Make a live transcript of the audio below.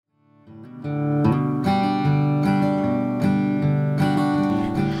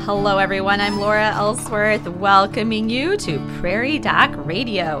Hello, everyone. I'm Laura Ellsworth, welcoming you to Prairie Doc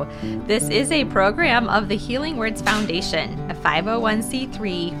Radio. This is a program of the Healing Words Foundation, a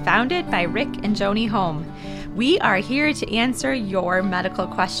 501c3 founded by Rick and Joni Holm. We are here to answer your medical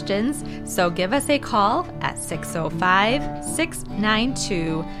questions, so give us a call at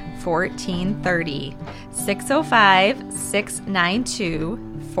 605-692-1430.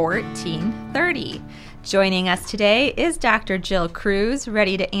 605-692-1430. Joining us today is Dr. Jill Kruse,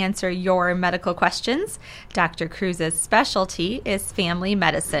 ready to answer your medical questions. Dr. Kruse's specialty is family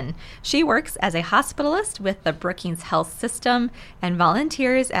medicine. She works as a hospitalist with the Brookings Health System and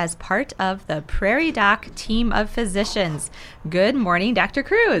volunteers as part of the Prairie Doc team of physicians. Good morning, Dr.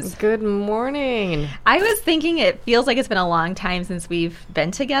 Kruse. Good morning. I was thinking it feels like it's been a long time since we've been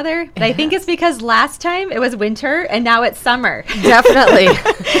together, but I think it's because last time it was winter and now it's summer. Definitely.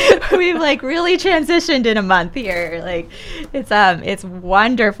 We've really transitioned in a month here. It's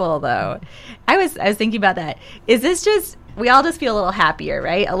wonderful though. I was thinking about that. Is this just we all just feel a little happier,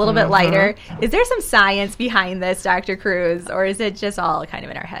 right? A little bit lighter. Is there some science behind this, Dr. Kruse, or is it just all kind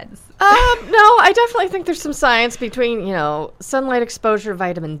of in our heads? No, I definitely think there's some science between, sunlight exposure,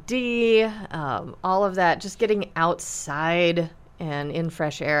 vitamin D, all of that, just getting outside and in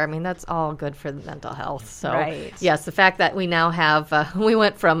fresh air. I mean, that's all good for the mental health. So, right. Yes, the fact that we now have, we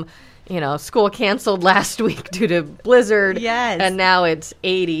went from, school canceled last week due to blizzard, yes, and now it's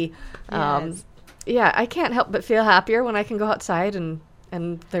 80. Yes. Yeah, I can't help but feel happier when I can go outside and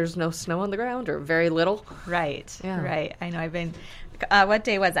there's no snow on the ground or very little. Right, yeah. Right. I know I've been, what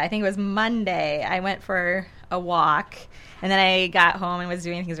day was it? I think it was Monday. I went for a walk, and then I got home and was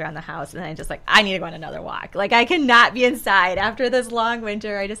doing things around the house, and then I just I need to go on another walk. I cannot be inside after this long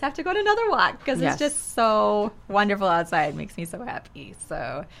winter. I just have to go on another walk because Yes. It's just so wonderful outside. It makes me so happy.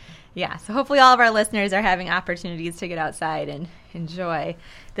 So, yeah. So hopefully all of our listeners are having opportunities to get outside and enjoy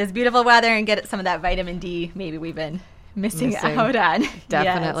this beautiful weather and get some of that vitamin D maybe we've been missing out on.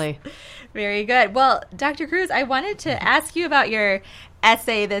 Definitely. Yes. Very good. Well, Dr. Kruse, I wanted to ask you about your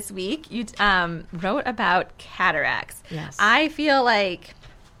essay this week. You wrote about cataracts. Yes. I feel like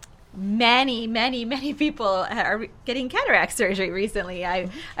many people are getting cataract surgery recently. I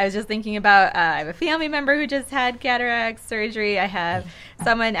was just thinking about, I have a family member who just had cataract surgery. I have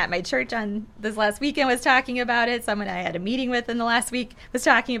someone at my church on this last weekend was talking about it. Someone I had a meeting with in the last week was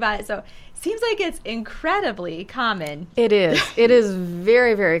talking about it. So it seems like it's incredibly common. It is. It is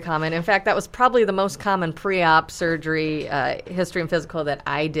very, very common. In fact, that was probably the most common pre-op surgery history and physical that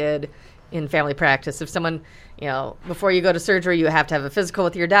I did in family practice. If someone, before you go to surgery, you have to have a physical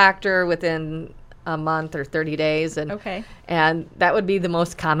with your doctor within a month or 30 days. And that would be the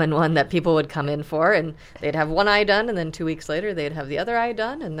most common one that people would come in for. And they'd have one eye done, and then 2 weeks later, they'd have the other eye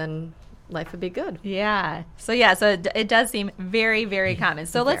done, and then life would be good. Yeah. So it does seem very, very common.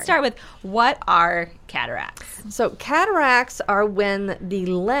 So let's start with, what are cataracts? So cataracts are when the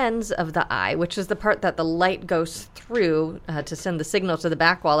lens of the eye, which is the part that the light goes through to send the signal to the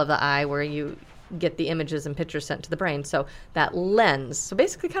back wall of the eye where you get the images and pictures sent to the brain. So that lens, so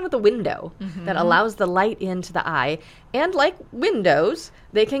basically kind of the window that allows the light into the eye. And like windows,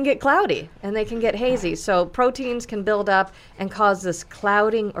 they can get cloudy and they can get hazy. So proteins can build up and cause this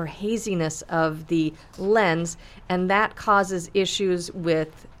clouding or haziness of the lens, and that causes issues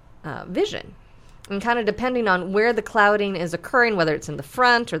with vision. And kind of depending on where the clouding is occurring, whether it's in the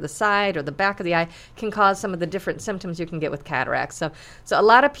front or the side or the back of the eye, can cause some of the different symptoms you can get with cataracts. So a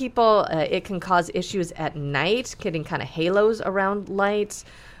lot of people, it can cause issues at night, getting kind of halos around lights,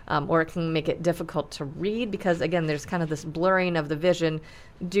 or it can make it difficult to read because, again, there's kind of this blurring of the vision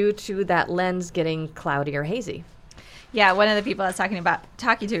due to that lens getting cloudy or hazy. Yeah, one of the people I was talking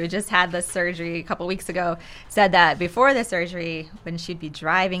to who just had this surgery a couple weeks ago said that before the surgery, when she'd be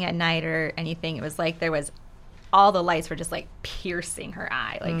driving at night or anything, it was like there was all the lights were just piercing her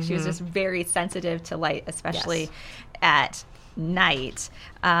eye. She was just very sensitive to light, especially at night.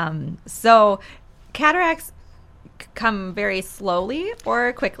 So cataracts come very slowly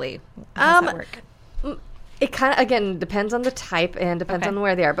or quickly? How does that work? It kind of, again, depends on the type and depends on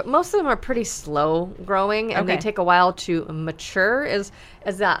where they are. But most of them are pretty slow growing, and they take a while to mature. As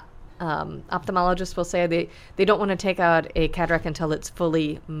the ophthalmologist will say, they don't want to take out a cataract until it's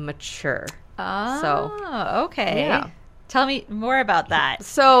fully mature. Oh, okay. Yeah. Tell me more about that.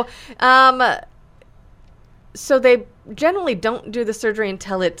 So they generally don't do the surgery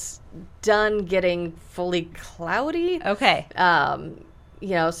until it's done getting fully cloudy. Okay.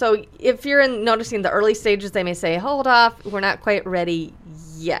 So if you're noticing the early stages, they may say, hold off, we're not quite ready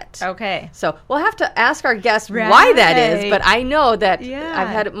yet. Okay. So we'll have to ask our guests why that is, but I know that Yeah. I've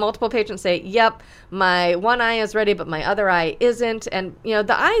had multiple patients say, yep, my one eye is ready, but my other eye isn't. And,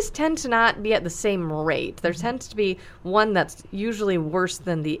 the eyes tend to not be at the same rate. There tends to be one that's usually worse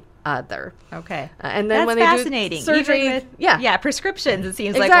than the other. Okay. And then That's when they fascinating. do surgery, Even with, prescriptions, it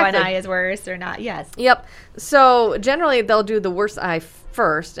seems like Exactly. one eye is worse or not. Yes. Yep. So generally they'll do the worst eye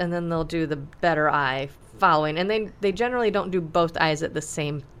first, and then they'll do the better eye following. And they generally don't do both eyes at the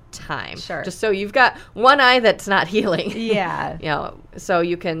same time. Sure. Just so you've got one eye that's not healing. Yeah. So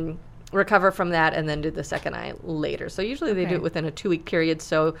you can recover from that and then do the second eye later. So usually they do it within a 2-week period,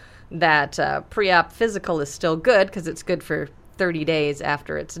 so that pre-op physical is still good because it's good for 30 days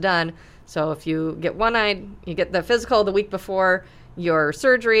after it's done. So if you get one eye, you get the physical the week before your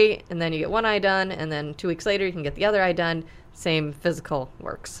surgery, and then you get one eye done, and then 2 weeks later you can get the other eye done. Same physical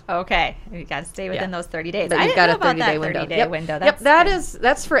works. Okay. You got to stay within those 30 days. But I you've didn't got know a about that 30-day window. 30-day window. Yep, That's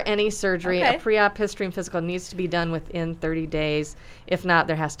that's for any surgery. Okay. A pre-op history and physical needs to be done within 30 days. If not,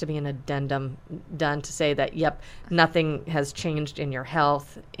 there has to be an addendum done to say that, nothing has changed in your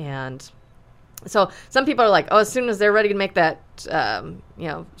health. And so some people are like, as soon as they're ready to make that,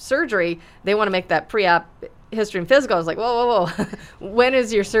 surgery, they want to make that pre-op history and physical. I was like, whoa. When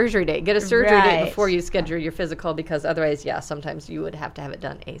is your surgery date? Get a surgery date before you schedule your physical, because otherwise, sometimes you would have to have it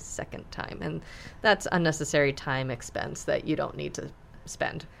done a second time. And that's unnecessary time expense that you don't need to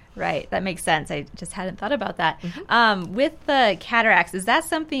spend. Right. That makes sense. I just hadn't thought about that. With the cataracts, is that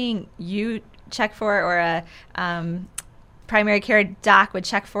something you check for, or a primary care doc would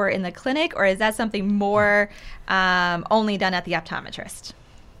check for in the clinic, or is that something more only done at the optometrist?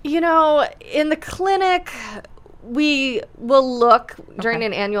 In the clinic, we will look during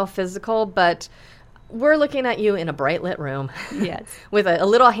an annual physical, but we're looking at you in a bright lit room with a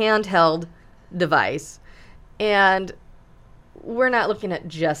little handheld device. And we're not looking at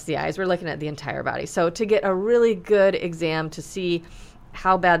just the eyes. We're looking at the entire body. So to get a really good exam to see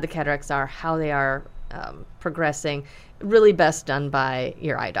how bad the cataracts are, how they are progressing, really best done by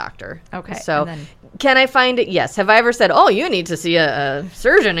your eye doctor. Okay. So can I find it? Yes. Have I ever said, you need to see a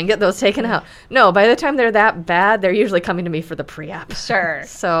surgeon and get those taken out? No, by the time they're that bad, they're usually coming to me for the pre-op. Sure.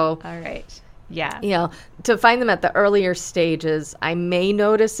 So. All right. Yeah. To find them at the earlier stages, I may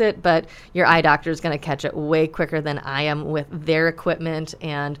notice it, but your eye doctor is going to catch it way quicker than I am with their equipment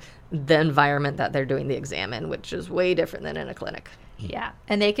and the environment that they're doing the exam in, which is way different than in a clinic. Yeah.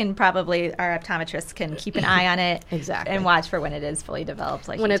 And they can probably, our optometrists can keep an eye on it. Exactly. And watch for when it is fully developed,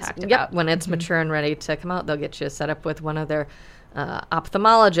 like when you it's talked about. when it's mature and ready to come out, they'll get you set up with one of their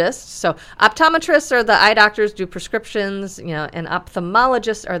ophthalmologists. So optometrists are the eye doctors, do prescriptions, and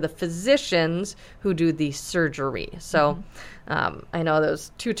ophthalmologists are the physicians who do the surgery. So I know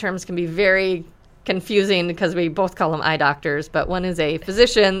those two terms can be very confusing because we both call them eye doctors, but one is a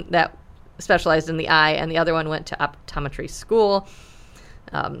physician that specialized in the eye, and the other one went to optometry school.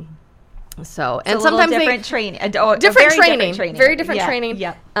 Sometimes different training. Very different training.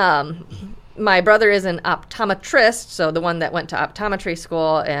 Yep. My brother is an optometrist, so the one that went to optometry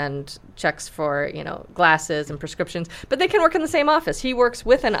school and checks for, glasses and prescriptions. But they can work in the same office. He works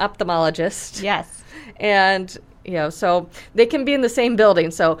with an ophthalmologist. Yes. And, so they can be in the same building.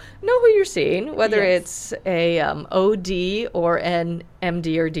 So know who you're seeing, whether it's a OD or an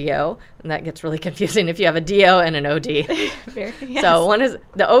MD or DO. And that gets really confusing if you have a DO and an OD. Yes. So one is,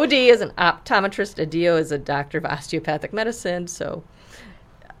 the OD is an optometrist, a DO is a doctor of osteopathic medicine. So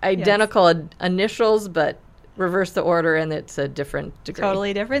identical initials, but reverse the order, and it's a different degree.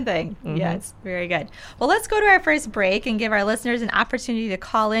 Totally different thing. Yes, very good. Well, let's go to our first break and give our listeners an opportunity to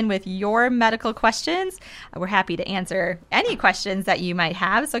call in with your medical questions. We're happy to answer any questions that you might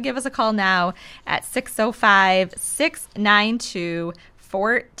have, so give us a call now at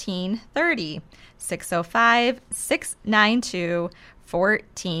 605-692-1430.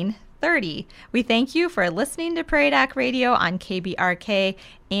 605-692-1430. We thank you for listening to Prairie Doc Radio on KBRK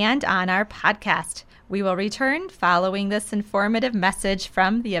and on our podcast. We will return following this informative message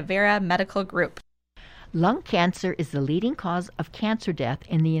from the Avera Medical Group. Lung cancer is the leading cause of cancer death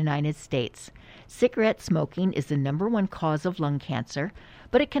in the United States. Cigarette smoking is the #1 cause of lung cancer,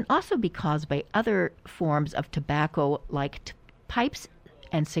 but it can also be caused by other forms of tobacco like pipes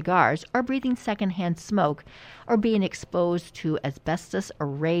and cigars, or breathing secondhand smoke, or being exposed to asbestos or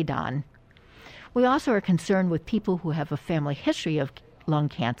radon. We also are concerned with people who have a family history of lung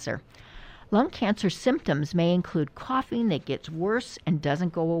cancer. Lung cancer symptoms may include coughing that gets worse and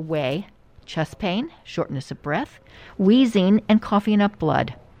doesn't go away, chest pain, shortness of breath, wheezing, and coughing up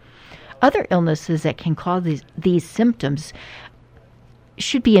blood. Other illnesses that can cause these symptoms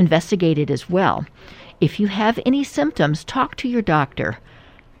should be investigated as well. If you have any symptoms, talk to your doctor.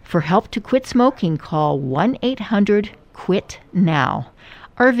 For help to quit smoking, call 1-800-QUIT-NOW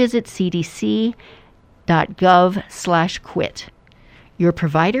or visit cdc.gov/quit. Your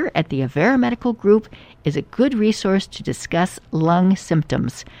provider at the Avera Medical Group is a good resource to discuss lung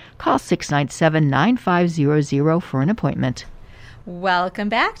symptoms. Call 697-9500 for an appointment. Welcome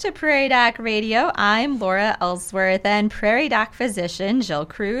back to Prairie Doc Radio. I'm Laura Ellsworth, and Prairie Doc physician Jill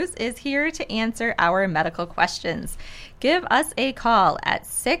Kruse is here to answer our medical questions. Give us a call at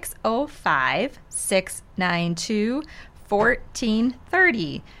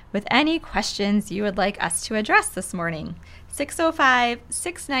 605-692-1430 with any questions you would like us to address this morning.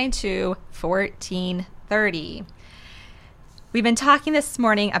 605-692-1430. We've been talking this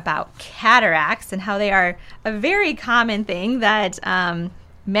morning about cataracts and how they are a very common thing that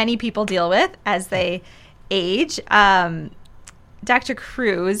many people deal with as they age. Dr.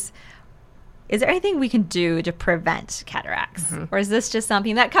 Kruse, is there anything we can do to prevent cataracts? Or is this just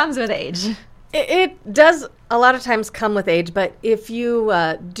something that comes with age? It does a lot of times come with age, but if you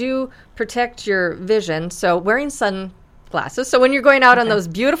do protect your vision, so wearing sunglasses, so when you're going out on those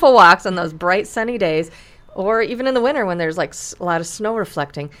beautiful walks on those bright sunny days, or even in the winter when there's like a lot of snow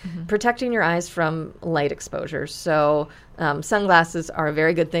reflecting, protecting your eyes from light exposure. So sunglasses are a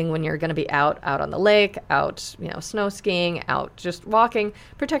very good thing when you're going to be out on the lake, out snow skiing, out just walking.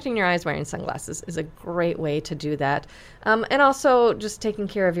 Protecting your eyes wearing sunglasses is a great way to do that. And also just taking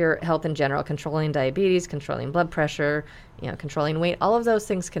care of your health in general, controlling diabetes, controlling blood pressure, controlling weight. All of those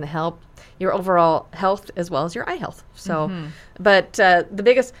things can help your overall health as well as your eye health. So, but the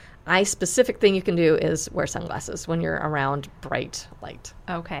biggest eye-specific thing you can do is wear sunglasses when you're around bright light.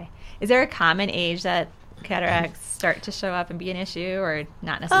 Okay. Is there a common age that cataracts start to show up and be an issue, or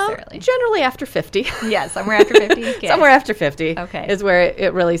not necessarily? Generally after 50. Yeah, somewhere after 50? Okay. Somewhere after 50 okay. is where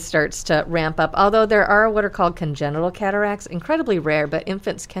it really starts to ramp up. Although there are what are called congenital cataracts, incredibly rare, but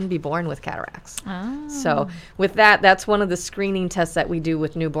infants can be born with cataracts. Oh. So with that's one of the screening tests that we do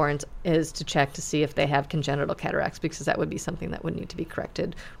with newborns is to check to see if they have congenital cataracts, because that would be something that would need to be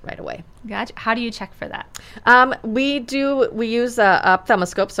corrected right away. Gotcha. How do you check for that? We use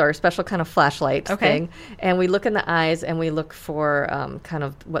ophthalmoscopes, or a special kind of flashlight thing, and we look in the eyes and we look for kind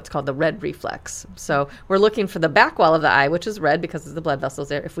of what's called the red reflex. So we're looking for the back wall of the eye, which is red because of the blood vessels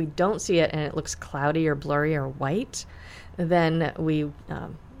there. If we don't see it and it looks cloudy or blurry or white, then we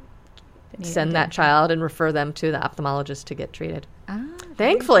send that child and refer them to the ophthalmologist to get treated.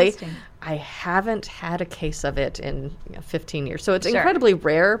 Thankfully, I haven't had a case of it in 15 years. So it's incredibly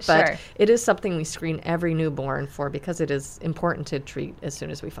rare, but it is something we screen every newborn for because it is important to treat as soon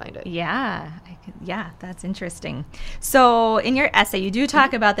as we find it. Yeah, that's interesting. So in your essay, you do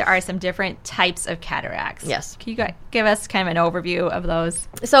talk about there are some different types of cataracts. Yes. Can you give us kind of an overview of those?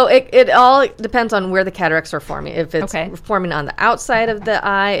 So it all depends on where the cataracts are forming. If it's forming on the outside of the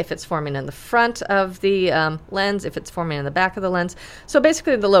eye, if it's forming in the front of the lens, if it's forming in the back of the lens. So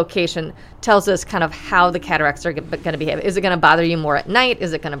basically the location tells us kind of how the cataracts are going to behave. Is it going to bother you more at night?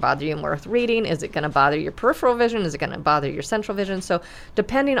 Is it going to bother you more with reading? Is it going to bother your peripheral vision? Is it going to bother your central vision? So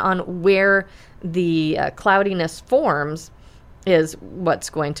depending on where the cloudiness forms is what's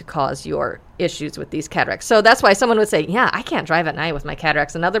going to cause your issues with these cataracts. So that's why someone would say, yeah, I can't drive at night with my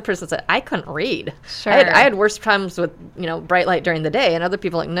cataracts. Another person said, I couldn't read. Sure. I had worse problems with, bright light during the day. And other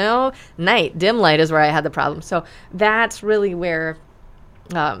people no, night, dim light is where I had the problem. So that's really where...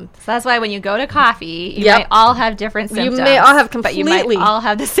 so that's why when you go to coffee, you might all have different symptoms. You may all have completely... But you might all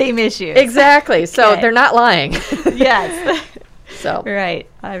have the same issues. Exactly. So they're not lying. Yes. So right.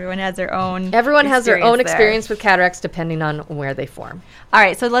 Everyone has their own experience with cataracts depending on where they form. All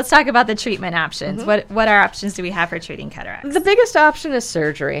right, so let's talk about the treatment options. What our options do we have for treating cataracts? The biggest option is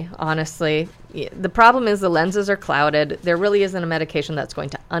surgery, honestly. The problem is the lenses are clouded. There really isn't a medication that's going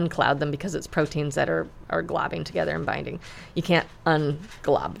to uncloud them because it's proteins that are globbing together and binding. You can't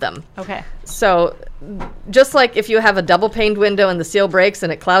unglob them. Okay. So just like if you have a double-paned window and the seal breaks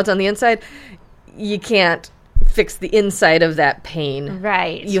and it clouds on the inside, you can't fix the inside of that pane.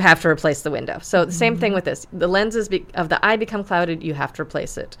 Right. You have to replace the window. So the same thing with this. The lenses of the eye become clouded, you have to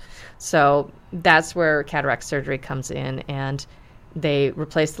replace it. So that's where cataract surgery comes in, and they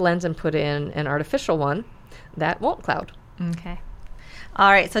replace the lens and put in an artificial one that won't cloud. Okay.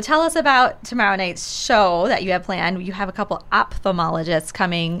 All right, so tell us about tomorrow night's show that you have planned. You have a couple ophthalmologists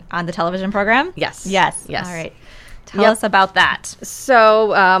coming on the television program? Yes. All right. Tell us about that.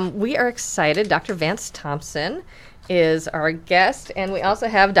 So we are excited. Dr. Vance Thompson is our guest, and we also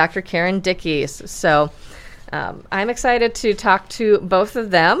have Dr. Karen Dickies. So I'm excited to talk to both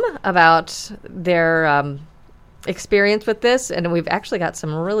of them about their experience with this, and we've actually got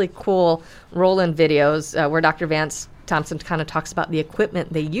some really cool roll-in videos where Dr. Vance Thompson kind of talks about the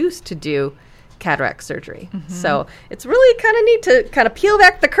equipment they used to do cataract surgery. So it's really kind of neat to kind of peel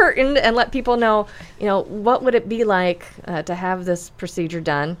back the curtain and let people know, what would it be like to have this procedure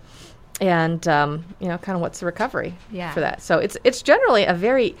done, and kind of what's the recovery for that. So it's generally a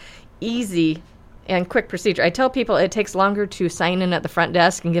very easy and quick procedure. I tell people it takes longer to sign in at the front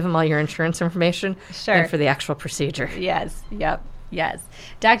desk and give them all your insurance information than for the actual procedure. Yes. Yep. Yes.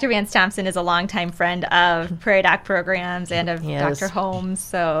 Dr. Vance Thompson is a longtime friend of Prairie Doc programs and of Dr. Holmes.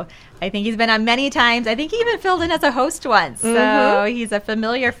 So I think he's been on many times. I think he even filled in as a host once. So he's a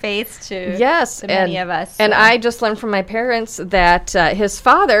familiar face to many of us. And I just learned from my parents that his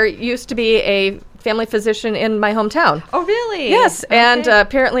father used to be a family physician in my hometown. Oh, really? Yes. Okay. And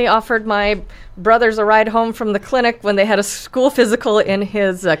apparently offered my brothers a ride home from the clinic when they had a school physical in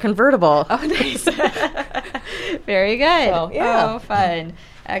his convertible. Oh, nice. Very good. So, yeah. Oh, fun.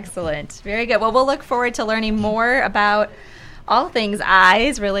 Excellent. Very good. Well, we'll look forward to learning more about all things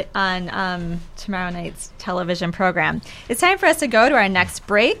eyes really on tomorrow night's television program. It's time for us to go to our next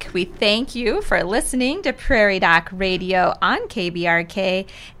break. We thank you for listening to Prairie Doc Radio on KBRK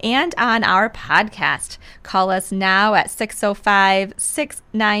and on our podcast. Call us now at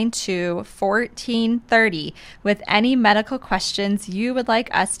 605-692-1430 with any medical questions you would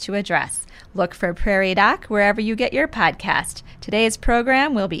like us to address. Look for Prairie Doc wherever you get your podcast. Today's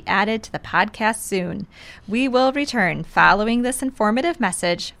program will be added to the podcast soon. We will return following this informative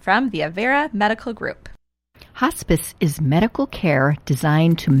message from the Avera Medical Group. Hospice is medical care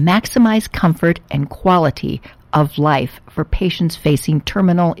designed to maximize comfort and quality of life for patients facing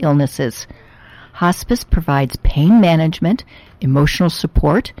terminal illnesses. Hospice provides pain management, emotional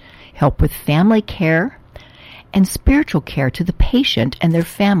support, help with family care, and spiritual care to the patient and their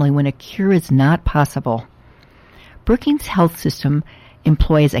family when a cure is not possible. Brookings Health System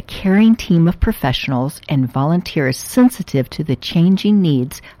employs a caring team of professionals and volunteers sensitive to the changing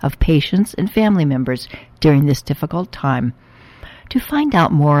needs of patients and family members during this difficult time. To find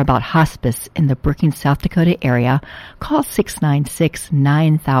out more about hospice in the Brookings, South Dakota area, call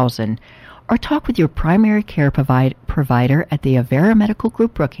 696-9000 or talk with your primary care provider at the Avera Medical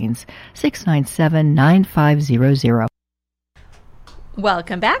Group Brookings, 697-9500.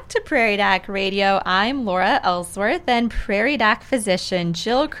 Welcome back to Prairie Doc Radio. I'm Laura Ellsworth, and Prairie Doc physician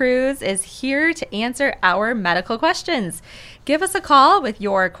Jill Kruse is here to answer our medical questions. Give us a call with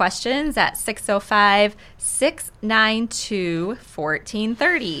your questions at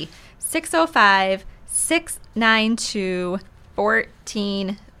 605-692-1430.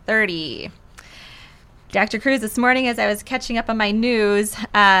 605-692-1430. Dr. Kruse, this morning as I was catching up on my news,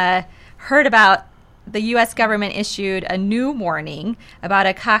 heard about the U.S. government issued a new warning about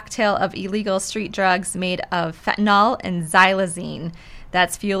a cocktail of illegal street drugs made of fentanyl and xylazine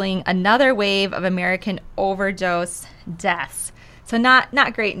that's fueling another wave of American overdose deaths. So not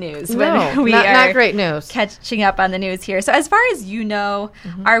great news. No, we not great news. Catching up on the news here. So as far as you know,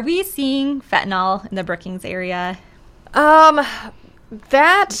 are we seeing fentanyl in the Brookings area?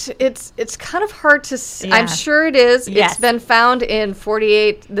 That it's kind of hard to see. Yeah. I'm sure it is. Yes. It's been found in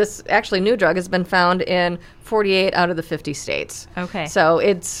 48. This actually new drug has been found in 48 out of the 50 states. Okay. So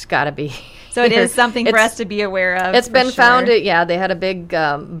it's got to be. So it is something for us to be aware of. It's been found. Yeah, they had a big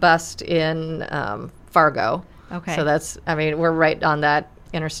bust in Fargo. Okay. So we're right on that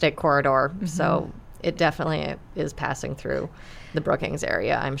interstate corridor. So it definitely is passing through the Brookings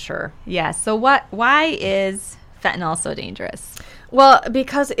area, I'm sure. Yeah. So why is fentanyl so dangerous? Well,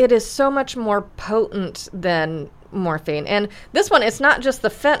 because it is so much more potent than morphine. And this one, it's not just the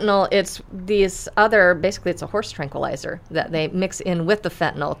fentanyl, it's these other, basically it's a horse tranquilizer that they mix in with the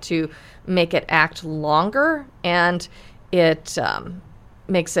fentanyl to make it act longer, and it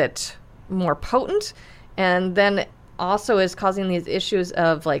makes it more potent, and then also is causing these issues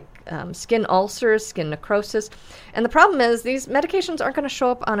of skin ulcers, skin necrosis. And the problem is these medications aren't going to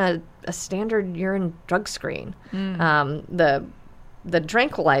show up on a standard urine drug screen. The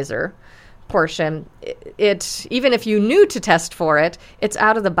tranquilizer portion, it even if you knew to test for it, it's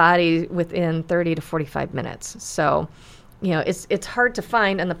out of the body within 30 to 45 minutes. So, it's hard to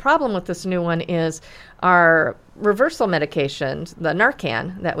find. And the problem with this new one is our reversal medication, the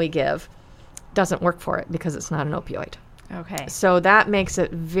Narcan that we give, doesn't work for it because it's not an opioid. Okay. So that makes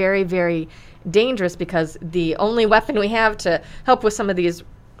it very, very dangerous, because the only weapon we have to help with some of these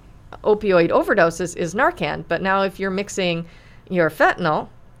opioid overdoses is Narcan. But now if you're mixing your fentanyl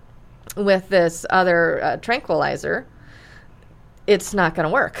with this other tranquilizer, it's not going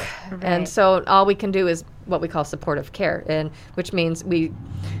to work. Right. And so all we can do is what we call supportive care, and which means we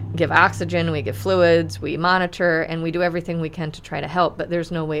give oxygen, we give fluids, we monitor, and we do everything we can to try to help, but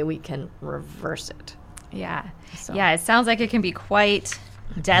there's no way we can reverse it. Yeah. So. Yeah, it sounds like it can be quite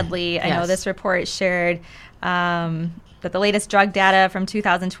deadly. I know this report shared that the latest drug data from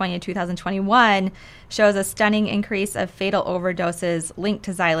 2020 and 2021 shows a stunning increase of fatal overdoses linked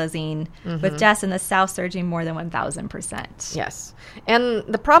to xylazine, with deaths in the South surging more than 1,000%. Yes. And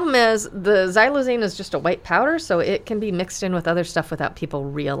the problem is the xylazine is just a white powder, so it can be mixed in with other stuff without people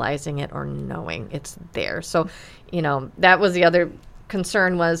realizing it or knowing it's there. So, that was the other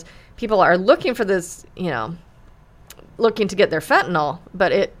concern, was people are looking for this, looking to get their fentanyl,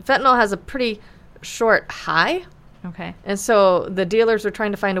 but fentanyl has a pretty short high. Okay. And so the dealers are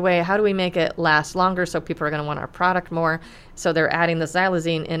trying to find a way, how do we make it last longer so people are going to want our product more? So they're adding the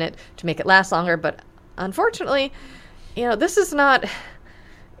xylazine in it to make it last longer. But unfortunately, this is not,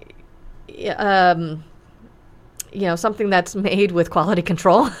 something that's made with quality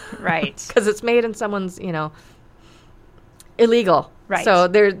control. Right. Because it's made in someone's, illegal. Right. So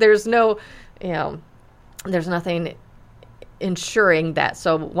there's no, there's nothing ensuring that.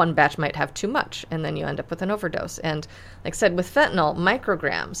 So one batch might have too much, and then you end up with an overdose. And like I said, with fentanyl,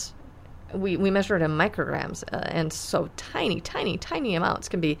 micrograms, we measure it in micrograms, and so tiny amounts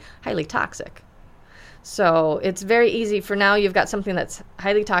can be highly toxic. So it's very easy. For now, you've got something that's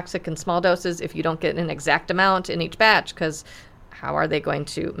highly toxic in small doses if you don't get an exact amount in each batch, because how are they going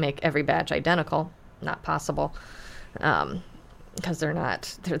to make every batch identical? Not possible, because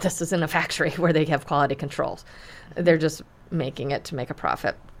this isn't a factory where they have quality controls. They're just making it to make a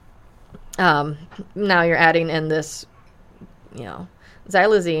profit. Now you're adding in this,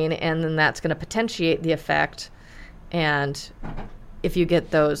 xylazine, and then that's going to potentiate the effect. And if you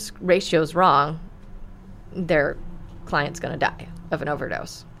get those ratios wrong, their client's going to die of an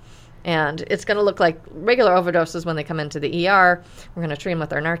overdose. And it's going to look like regular overdoses when they come into the ER. We're going to treat them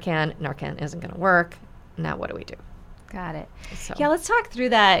with our Narcan. Narcan isn't going to work. Now what do we do? Got it. So. Yeah, let's talk through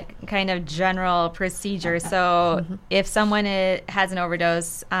that kind of general procedure. So if someone has an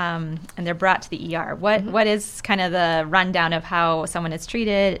overdose and they're brought to the ER, what is kind of the rundown of how someone is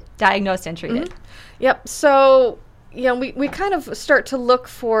treated, diagnosed, and treated? Yep. So, we kind of start to look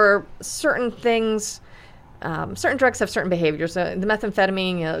for certain things. Certain drugs have certain behaviors. The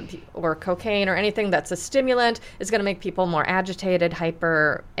methamphetamine or cocaine or anything that's a stimulant is going to make people more agitated,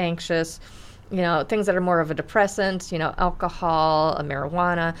 hyper, anxious. Things that are more of a depressant, alcohol,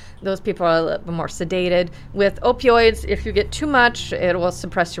 marijuana, those people are a little bit more sedated. With opioids, if you get too much, it will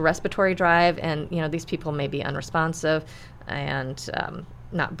suppress your respiratory drive, and, these people may be unresponsive and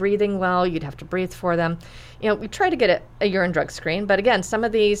not breathing well. You'd have to breathe for them. We try to get a urine drug screen, but again, some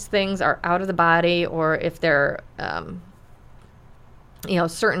of these things are out of the body, or if they're,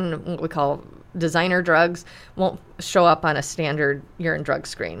 certain what we call designer drugs won't show up on a standard urine drug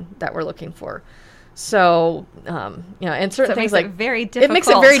screen that we're looking for. So, and certain things like very difficult. It makes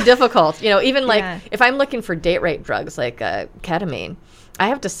it very difficult. Even like if I'm looking for date rape drugs like ketamine, I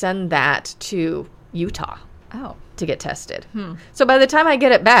have to send that to Utah. To get tested. So by the time I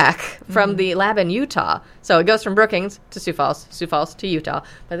get it back from the lab in Utah, so it goes from Brookings to Sioux Falls to Utah.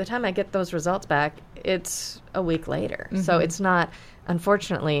 By the time I get those results back, it's a week later. So it's not,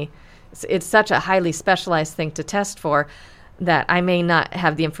 unfortunately, it's such a highly specialized thing to test for that I may not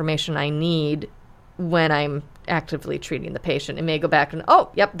have the information I need when I'm actively treating the patient. It may go back and,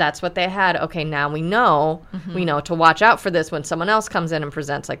 that's what they had. Okay, now we know to watch out for this when someone else comes in and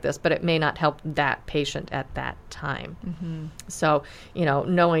presents like this, but it may not help that patient at that time. So,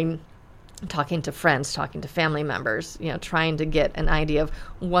 talking to friends, talking to family members, trying to get an idea of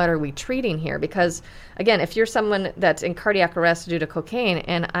what are we treating here. Because, again, if you're someone that's in cardiac arrest due to cocaine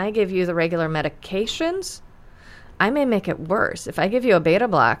and I give you the regular medications, I may make it worse. If I give you a beta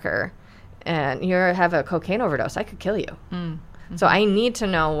blocker and you have a cocaine overdose, I could kill you. So I need to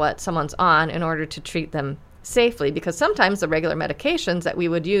know what someone's on in order to treat them safely, because sometimes the regular medications that we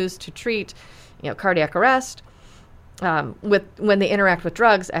would use to treat, cardiac arrest, when they interact with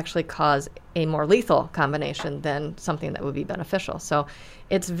drugs, actually cause a more lethal combination than something that would be beneficial. So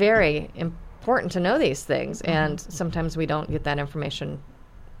it's very important to know these things, and sometimes we don't get that information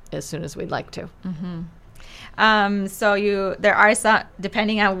as soon as we'd like to. So there are some,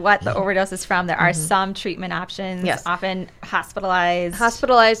 depending on what the overdose is from, there are some treatment options. Yes. Often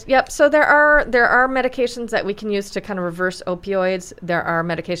hospitalized. Yep. So there are medications that we can use to kind of reverse opioids. There are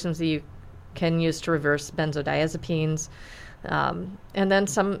medications that you can use to reverse benzodiazepines, and then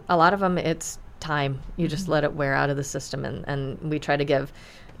a lot of them it's time. You just let it wear out of the system, and we try to give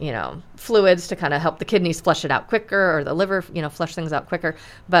fluids to kind of help the kidneys flush it out quicker, or the liver flush things out quicker.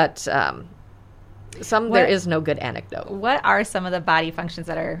 But There is no good anecdote. What are some of the body functions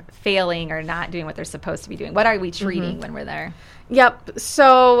that are failing or not doing what they're supposed to be doing? What are we treating when we're there? Yep.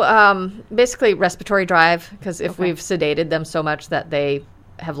 So basically respiratory drive, because if we've sedated them so much that they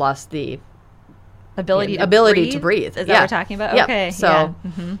have lost the ability to breathe. Is that what we're talking about? Yep. Okay. So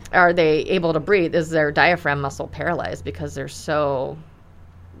are they able to breathe? Is their diaphragm muscle paralyzed because they're so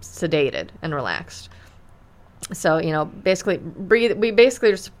sedated and relaxed? So, basically we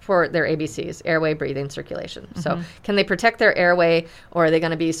basically support their ABCs, airway, breathing, circulation. So can they protect their airway, or are they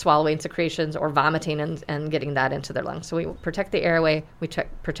going to be swallowing secretions or vomiting and getting that into their lungs? So we protect the airway, we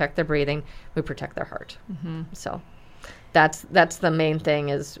protect their breathing, we protect their heart. So that's the main thing,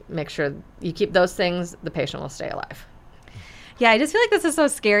 is make sure you keep those things, the patient will stay alive. Yeah, I just feel like this is so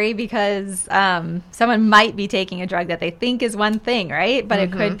scary because someone might be taking a drug that they think is one thing, right? But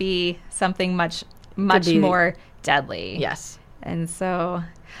it could be something much more deadly. Yes. And so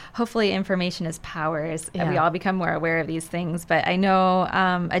hopefully information is power, and we all become more aware of these things. But I know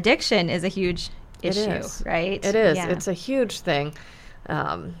addiction is a huge issue, right? It is. Yeah. It's a huge thing,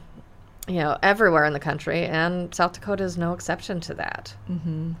 everywhere in the country, and South Dakota is no exception to that.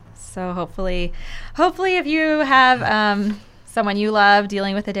 So hopefully if you have someone you love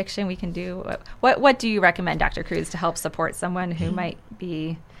dealing with addiction, we can do what do you recommend, Dr. Kruse, to help support someone who might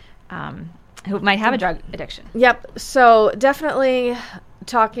be who might have a drug addiction? Yep. So definitely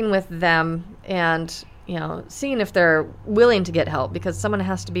talking with them and, seeing if they're willing to get help, because someone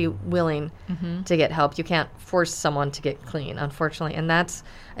has to be willing to get help. You can't force someone to get clean, unfortunately. And that's,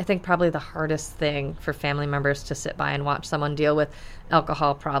 I think, probably the hardest thing for family members to sit by and watch someone deal with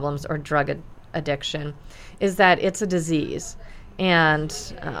alcohol problems or drug addiction, is that it's a disease. And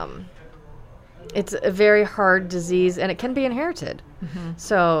it's a very hard disease, and it can be inherited.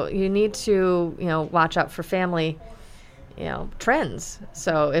 So you need to, watch out for family, trends.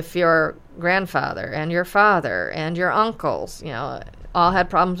 So if your grandfather and your father and your uncles, all had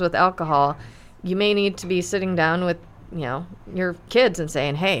problems with alcohol, you may need to be sitting down with, your kids and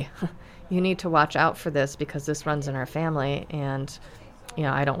saying, hey, you need to watch out for this because this runs in our family, and,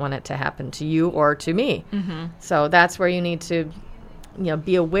 I don't want it to happen to you or to me. So that's where you need to,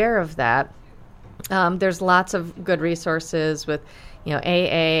 be aware of that. There's lots of good resources with,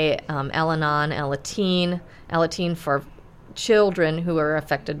 AA, Al-Anon, Alateen for children who are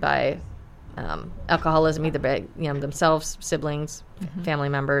affected by alcoholism, either by themselves, siblings, family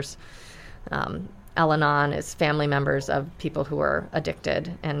members. Al-Anon is family members of people who are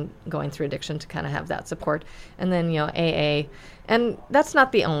addicted and going through addiction, to kind of have that support. And then, AA. And that's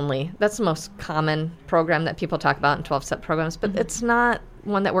not the only. That's the most common program that people talk about in 12-step programs, but it's not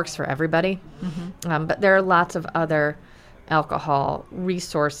one that works for everybody. But there are lots of other alcohol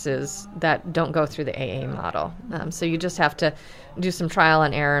resources that don't go through the AA model. So you just have to do some trial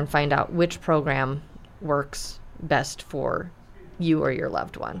and error and find out which program works best for you or your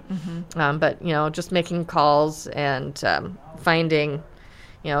loved one. But, just making calls and finding,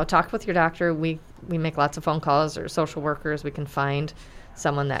 talk with your doctor. We make lots of phone calls, or social workers. We can find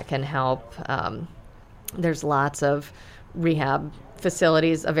someone that can help. There's lots of rehab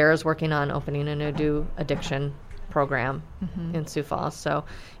facilities. Avera's working on opening a new addiction program in Sioux Falls. So,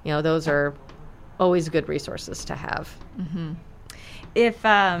 those are always good resources to have.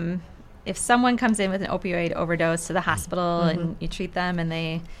 If someone comes in with an opioid overdose to the hospital and you treat them and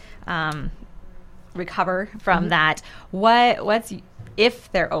they recover from that, what's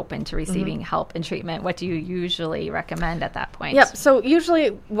if they're open to receiving help and treatment, what do you usually recommend at that point? Yep. So usually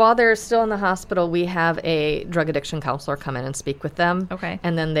while they're still in the hospital, we have a drug addiction counselor come in and speak with them. Okay.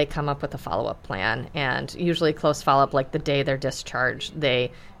 And then they come up with a follow-up plan. And usually close follow-up, like the day they're discharged, they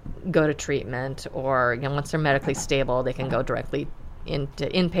go to treatment, or once they're medically stable, they can go directly into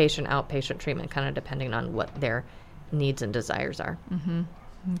inpatient, outpatient treatment, kind of depending on what their needs and desires are.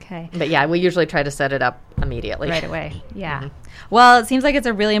 Okay. But yeah, we usually try to set it up immediately. Right away. Yeah. Well, it seems like it's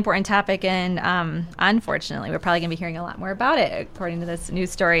a really important topic, and unfortunately, we're probably going to be hearing a lot more about it according to this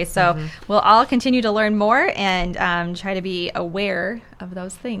news story. So we'll all continue to learn more and try to be aware of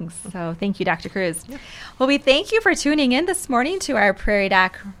those things. So thank you, Dr. Kruse. Yeah. Well, we thank you for tuning in this morning to our Prairie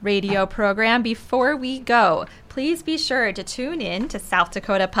Doc radio program. Before we go, please be sure to tune in to South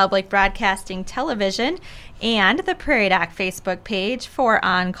Dakota Public Broadcasting Television and the Prairie Doc Facebook page for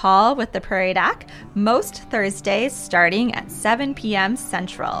On Call with the Prairie Doc, most Thursdays starting at 7 p.m.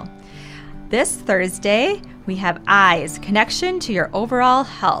 Central. This Thursday, we have Eyes, Connection to Your Overall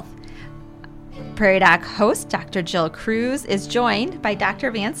Health. Prairie Doc host Dr. Jill Kruse is joined by Dr.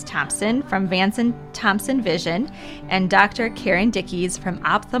 Vance Thompson from Vance and Thompson Vision and Dr. Karen Dickies from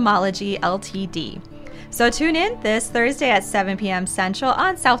Ophthalmology LTD. So tune in this Thursday at 7 p.m. Central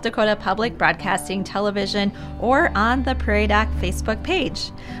on South Dakota Public Broadcasting Television or on the Prairie Doc Facebook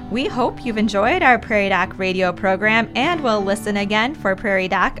page. We hope you've enjoyed our Prairie Doc radio program and will listen again for Prairie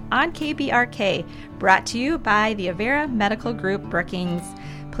Doc on KBRK, brought to you by the Avera Medical Group Brookings.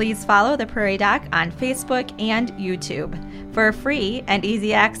 Please follow the Prairie Doc on Facebook and YouTube. For free and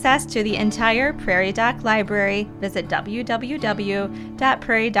easy access to the entire Prairie Doc library, visit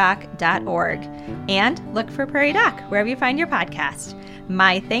www.prairiedoc.org and look for Prairie Doc wherever you find your podcast.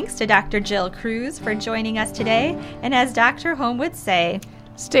 My thanks to Dr. Jill Kruse for joining us today, and as Dr. Holm would say,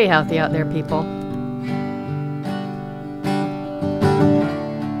 stay healthy out there, people.